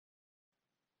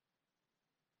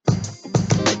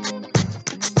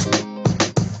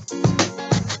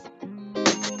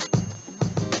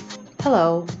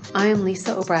Hello, I am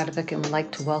Lisa Obradovic and would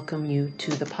like to welcome you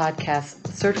to the podcast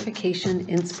Certification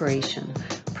Inspiration,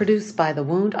 produced by the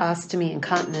Wound, Ostomy, and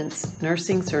Continence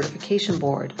Nursing Certification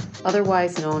Board,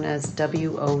 otherwise known as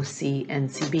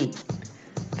WOCNCB.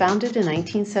 Founded in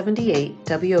 1978,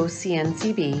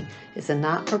 WOCNCB is a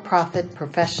not-for-profit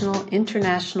professional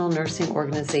international nursing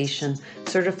organization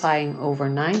certifying over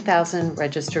 9,000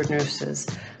 registered nurses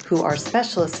who are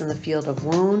specialists in the field of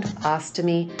wound,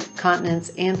 ostomy,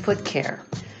 continence, and foot care.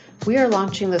 We are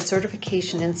launching the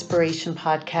Certification Inspiration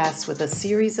podcast with a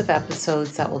series of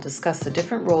episodes that will discuss the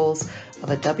different roles of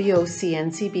a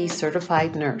WOCNCB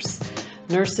certified nurse,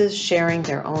 nurses sharing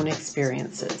their own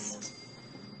experiences.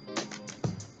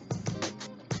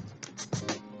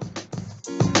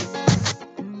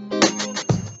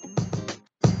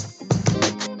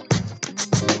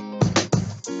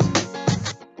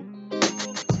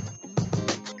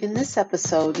 In this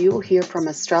episode, you will hear from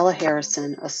Estrella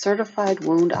Harrison, a certified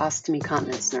wound ostomy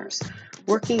continence nurse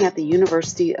working at the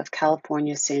University of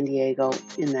California, San Diego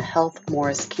in the Health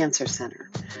Morris Cancer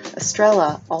Center.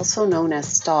 Estrella, also known as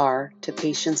STAR to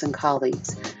patients and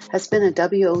colleagues, has been a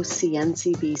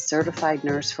WOCNCB certified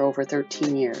nurse for over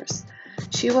 13 years.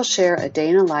 She will share a day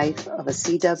in the life of a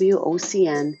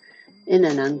CWOCN in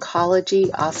an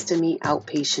oncology ostomy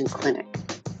outpatient clinic.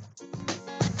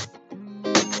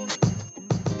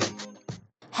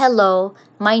 Hello,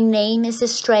 my name is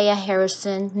Estrella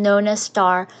Harrison, known as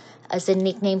Star, as a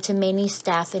nickname to many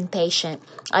staff and patient.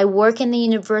 I work in the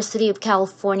University of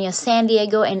California, San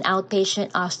Diego, an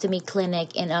outpatient ostomy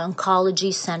clinic in an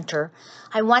oncology center.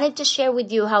 I wanted to share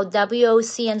with you how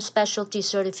WOCN specialty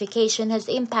certification has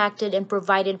impacted and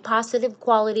provided positive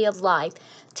quality of life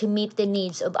to meet the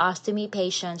needs of ostomy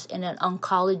patients in an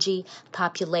oncology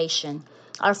population.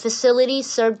 Our facilities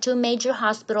serve 2 major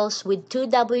hospitals with 2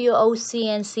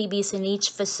 WOCNCBs in each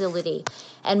facility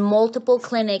and multiple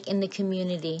clinics in the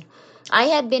community. I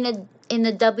have been in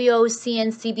the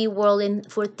WOCNCB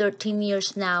world for 13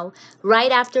 years now.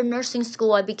 Right after nursing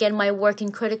school, I began my work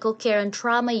in critical care and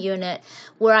trauma unit,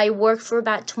 where I worked for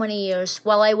about 20 years.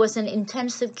 While I was an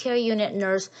intensive care unit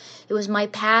nurse, it was my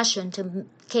passion to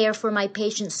care for my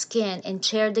patient's skin and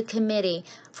chaired the committee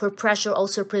for Pressure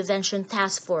Ulcer Prevention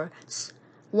Task Force.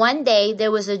 One day,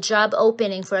 there was a job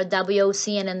opening for a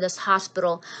WOCN in this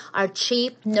hospital. Our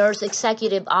chief nurse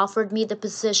executive offered me the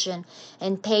position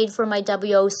and paid for my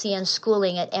WOCN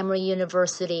schooling at Emory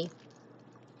University.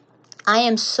 I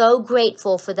am so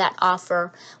grateful for that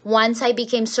offer. Once I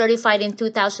became certified in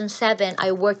 2007,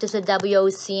 I worked as a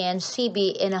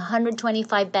WOCN-CB in a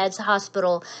 125 beds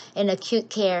hospital in acute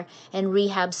care and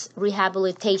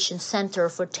rehabilitation center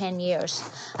for 10 years.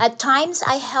 At times,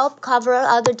 I helped cover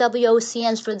other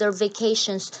WOCNs for their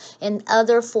vacations in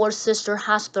other 4 sister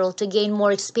hospitals to gain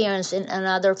more experience in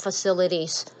other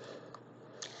facilities.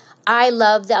 I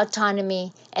love the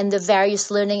autonomy and the various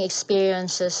learning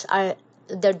experiences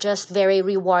they're just very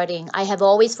rewarding. I have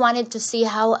always wanted to see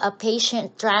how a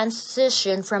patient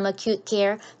transition from acute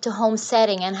care to home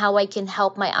setting and how I can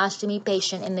help my ostomy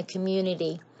patient in the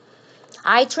community.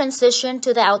 I transitioned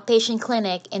to the outpatient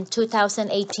clinic in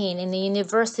 2018 in the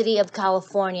University of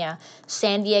California,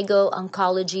 San Diego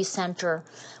Oncology Center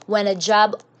when a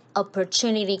job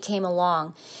opportunity came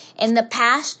along. In the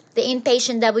past, the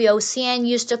inpatient WOCN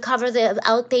used to cover the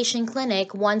outpatient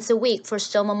clinic once a week for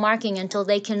stoma marking until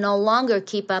they can no longer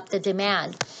keep up the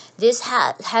demand. This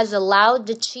has allowed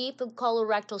the chief of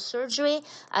colorectal surgery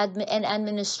and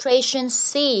administration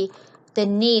see the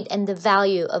need and the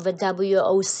value of a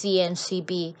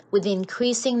WOCN-CB with the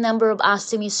increasing number of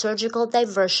ostomy surgical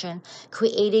diversion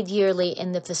created yearly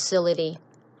in the facility.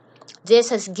 This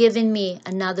has given me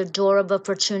another door of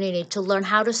opportunity to learn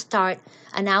how to start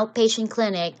an outpatient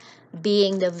clinic,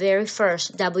 being the very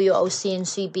first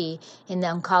WOCN-CB in the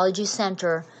oncology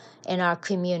center in our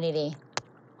community.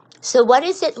 So what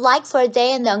is it like for a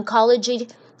day in the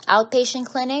oncology outpatient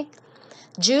clinic?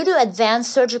 Due to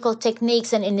advanced surgical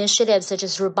techniques and initiatives such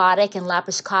as robotic and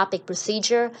laparoscopic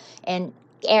procedure and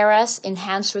ERAS,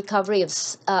 enhanced recovery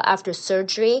after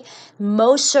surgery,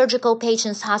 most surgical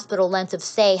patients' hospital length of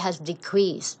stay has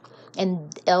decreased,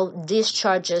 and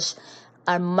discharges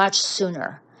are much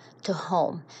sooner to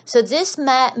home. So this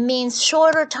means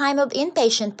shorter time of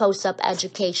inpatient post-op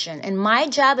education. And my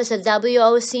job as a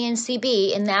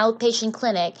WOCN-CB in the outpatient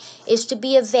clinic is to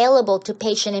be available to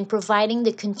patient in providing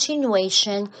the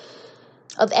continuation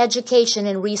of education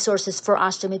and resources for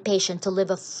ostomy patients to live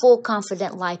a full,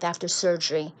 confident life after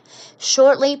surgery.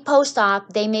 Shortly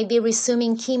post-op, they may be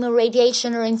resuming chemo,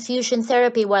 radiation, or infusion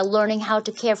therapy while learning how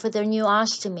to care for their new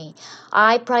ostomy.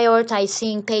 I prioritize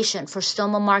seeing patients for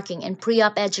stoma marking and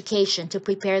pre-op education to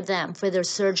prepare them for their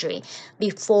surgery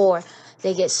before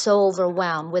they get so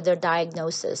overwhelmed with their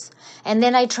diagnosis. And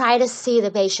then I try to see the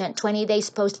patient 20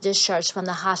 days post-discharge from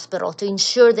the hospital to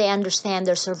ensure they understand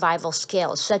their survival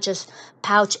skills, such as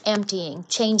pouch emptying,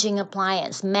 changing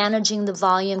appliance, managing the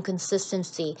volume,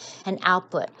 consistency, and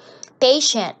output.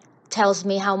 Patient tells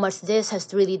me how much this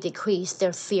has really decreased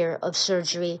their fear of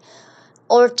surgery,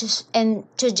 or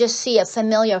to just see a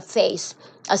familiar face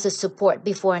as a support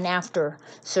before and after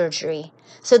surgery.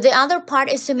 So the other part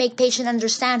is to make patient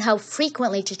understand how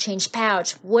frequently to change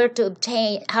pouch,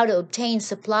 how to obtain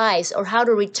supplies, or how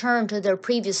to return to their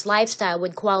previous lifestyle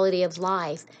with quality of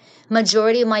life.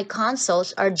 Majority of my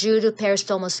consults are due to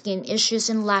peristomal skin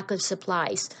issues and lack of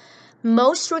supplies.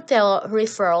 Most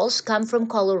referrals come from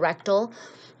colorectal,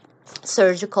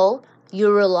 surgical,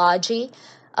 urology,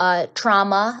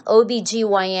 trauma,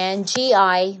 OBGYN,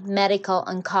 GI, medical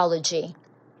oncology.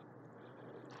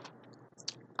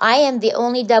 I am the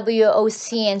only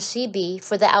WOCNCB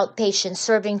for the outpatient,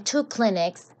 serving 2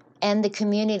 clinics and the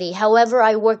community. However,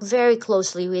 I work very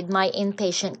closely with my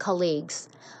inpatient colleagues.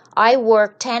 I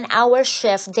work 10-hour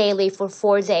shift daily for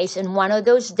 4 days, and one of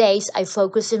those days I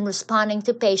focus in responding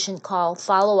to patient call,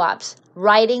 follow-ups,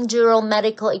 writing dural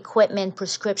medical equipment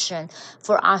prescription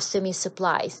for ostomy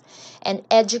supplies, and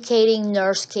educating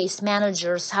nurse case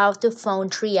managers how to phone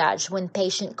triage when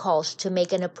patient calls to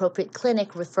make an appropriate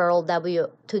clinic referral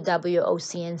to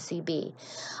WOCNCB.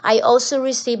 I also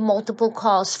receive multiple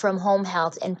calls from home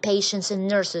health and patients and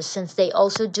nurses, since they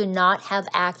also do not have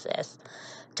access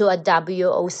to a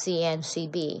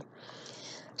WOCNCB.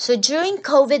 So during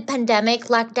COVID pandemic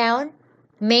lockdown,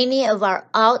 many of our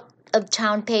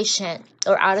out-of-town patients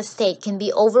or out-of-state can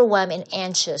be overwhelmed and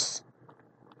anxious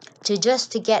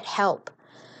to get help.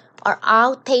 Our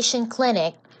outpatient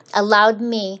clinic allowed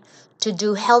me to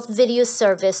do health video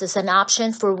service as an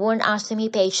option for wound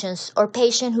ostomy patients or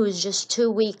patient who is just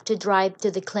too weak to drive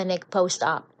to the clinic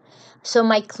post-op. So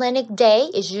my clinic day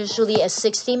is usually a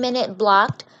 60-minute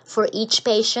block for each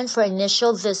patient for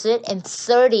initial visit and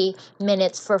 30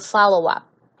 minutes for follow-up.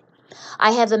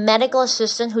 I have a medical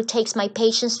assistant who takes my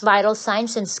patient's vital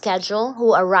signs and schedule,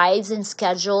 who arrives and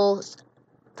schedules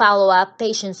follow-up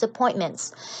patients'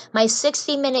 appointments. My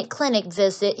 60-minute clinic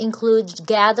visit includes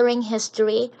gathering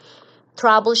history,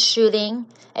 troubleshooting,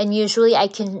 and usually I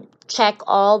can check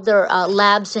all their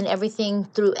labs and everything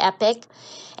through Epic,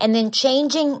 and then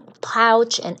changing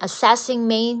pouch and assessing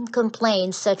main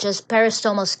complaints such as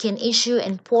peristomal skin issue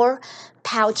and poor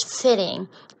pouch fitting,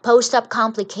 post-op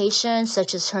complications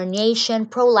such as herniation,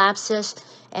 prolapses,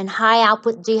 and high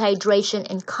output dehydration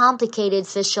and complicated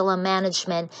fistula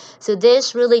management. So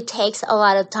this really takes a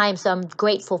lot of time, so I'm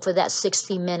grateful for that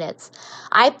 60 minutes.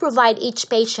 I provide each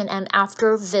patient an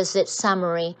after visit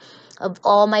summary of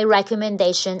all my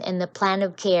recommendation and the plan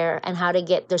of care and how to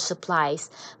get their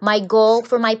supplies. My goal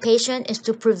for my patient is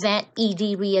to prevent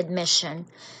ED readmission.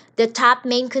 The top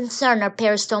main concern are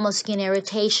peristomal skin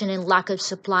irritation and lack of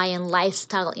supply and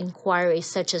lifestyle inquiries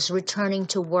such as returning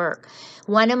to work.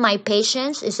 One of my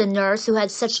patients is a nurse who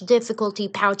had such difficulty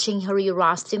pouching her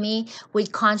urostomy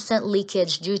with constant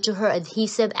leakage due to her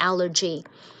adhesive allergy,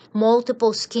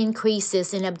 multiple skin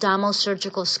creases and abdominal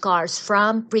surgical scars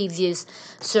from previous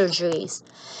surgeries.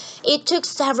 It took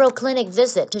several clinic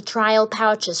visits to trial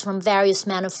pouches from various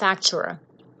manufacturers.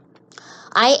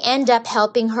 I end up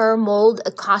helping her mold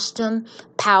a custom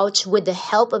pouch with the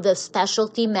help of a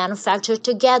specialty manufacturer.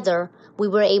 Together, we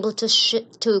were able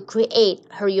to create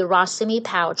her urostomy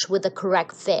pouch with the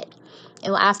correct fit.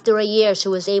 And after a year, she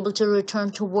was able to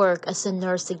return to work as a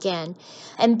nurse again.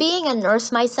 And being a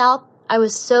nurse myself, I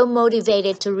was so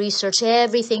motivated to research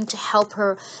everything to help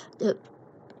her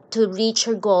to reach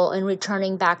her goal and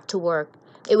returning back to work.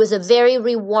 It was a very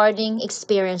rewarding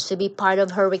experience to be part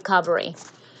of her recovery.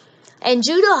 And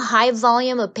due to a high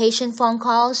volume of patient phone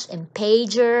calls and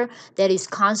pager that is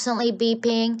constantly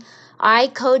beeping, I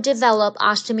co-developed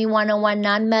Ostomy 101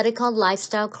 non-medical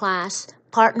lifestyle class,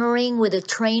 partnering with a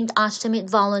trained ostomy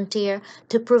volunteer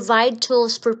to provide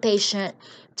tools for patients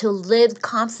to live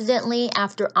confidently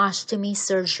after ostomy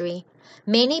surgery.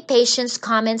 Many patients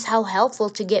comment how helpful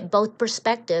to get both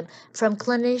perspectives from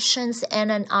clinicians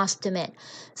and an ostomate.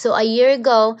 So a year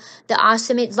ago, the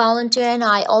ostomate volunteer and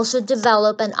I also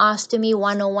developed an Ostomy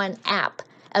 101 app,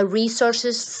 a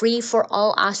resources free for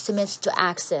all ostomates to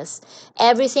access.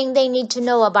 Everything they need to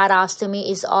know about ostomy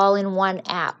is all in one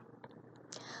app.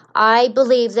 I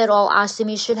believe that all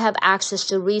ostomies should have access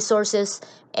to resources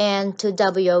and to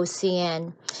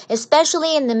WOCN,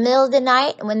 especially in the middle of the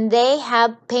night when they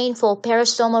have painful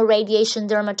peristomal radiation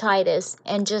dermatitis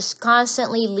and just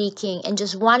constantly leaking and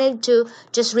just wanted to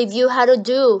just review how to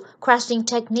do crusting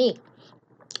technique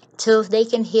so they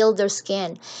can heal their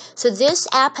skin. So this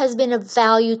app has been a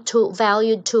valued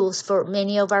tool for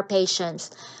many of our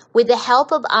patients. With the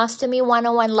help of Ostomy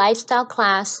 101 lifestyle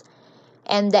class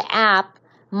and the app,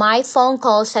 my phone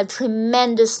calls have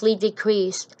tremendously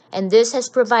decreased, and this has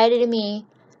provided me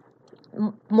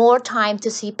more time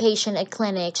to see patients at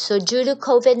clinics. So due to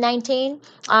COVID-19,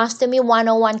 Ostomy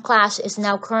 101 class is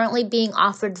now currently being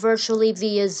offered virtually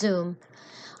via Zoom.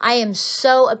 I am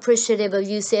so appreciative of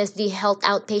UCSD Health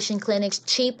Outpatient Clinic's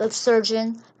Chief of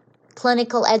Surgeon,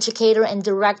 clinical educator, and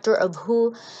director, of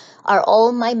who are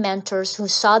all my mentors who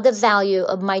saw the value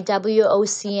of my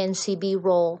WOCNCB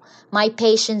role. My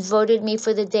patients voted me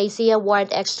for the Daisy Award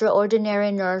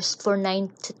Extraordinary Nurse for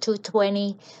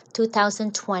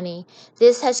 2020.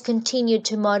 This has continued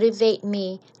to motivate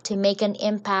me to make an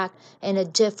impact and a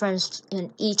difference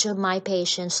in each of my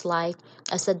patients' life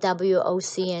as a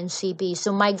WOCNCB.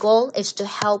 So my goal is to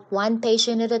help one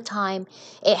patient at a time.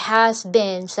 It has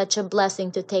been such a blessing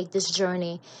to take this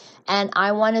journey. And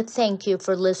I want to thank you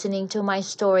for listening to my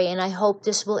story, and I hope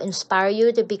this will inspire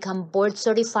you to become board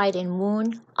certified in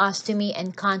wound, ostomy,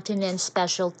 and continence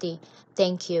specialty.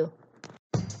 Thank you.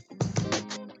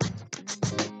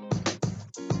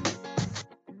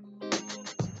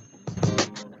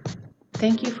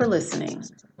 Thank you for listening.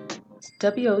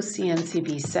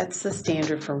 WOCNCB sets the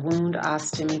standard for wound,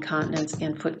 ostomy, continence,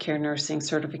 and foot care nursing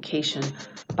certification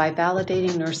by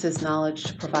validating nurses' knowledge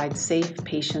to provide safe,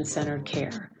 patient-centered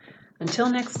care. Until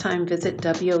next time, visit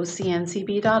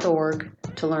WOCNCB.org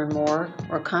to learn more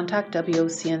or contact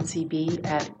WOCNCB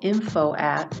at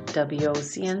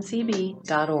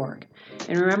info@WOCNCB.org.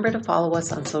 And remember to follow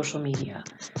us on social media.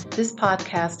 This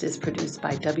podcast is produced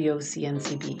by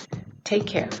WOCNCB. Take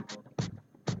care.